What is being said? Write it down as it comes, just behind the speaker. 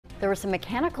There were some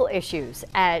mechanical issues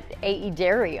at AE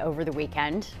Dairy over the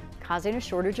weekend, causing a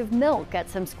shortage of milk at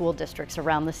some school districts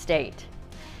around the state.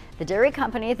 The dairy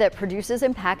company that produces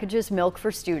and packages milk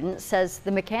for students says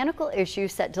the mechanical issue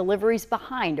set deliveries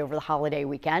behind over the holiday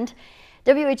weekend.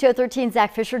 WHO 13's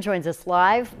Zach Fisher joins us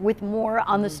live with more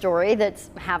on the story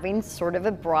that's having sort of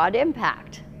a broad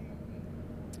impact.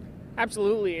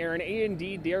 Absolutely, Aaron.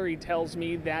 A&D Dairy tells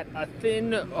me that a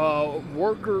thin amount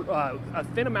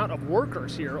of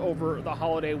workers here over the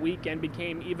holiday weekend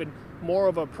became even more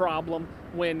of a problem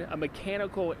when a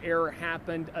mechanical error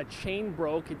happened. A chain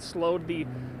broke. It slowed the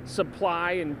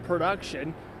supply and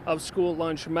production of school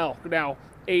lunch milk. Now,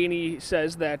 A&E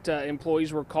says that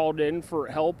employees were called in for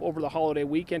help over the holiday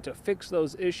weekend to fix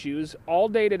those issues. All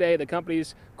day today, the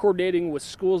company's coordinating with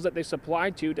schools that they supply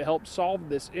to help solve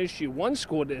this issue. One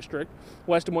school district,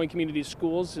 West Des Moines Community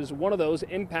Schools, is one of those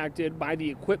impacted by the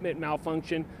equipment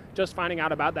malfunction. Just finding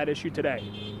out about that issue today.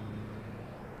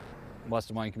 West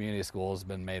Des Moines Community Schools has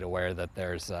been made aware that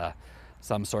there's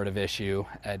some sort of issue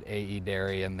at AE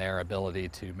Dairy and their ability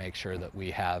to make sure that we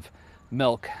have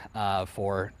milk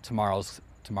for tomorrow's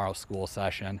school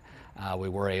session. We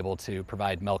were able to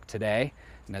provide milk today,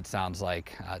 and it sounds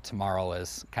like tomorrow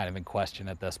is kind of in question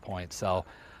at this point. So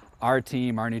our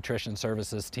team, our nutrition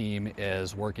services team,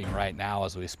 is working right now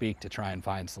as we speak to try and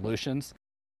find solutions.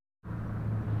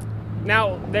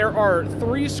 Now, there are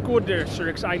 3 school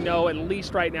districts I know, at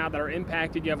least right now, that are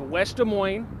impacted. You have West Des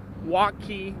Moines,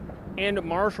 Waukee, and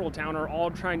Marshalltown are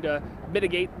all trying to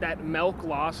mitigate that milk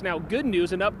loss. Now, good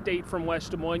news, an update from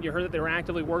West Des Moines. You heard that they were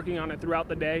actively working on it throughout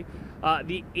the day.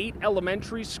 The 8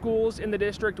 elementary schools in the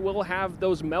district will have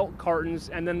those milk cartons,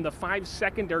 and then the 5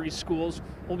 secondary schools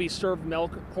will be served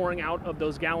milk pouring out of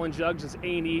those gallon jugs, as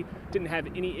A&E didn't have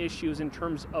any issues in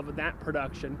terms of that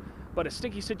production. But a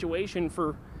sticky situation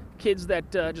for kids that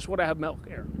just want to have milk,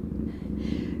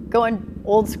 Aaron. Going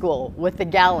old school with the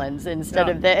gallons instead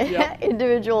of the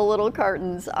individual little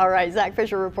cartons. All right, Zach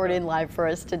Fisher reporting live for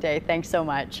us today. Thanks so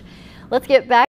much. Let's get back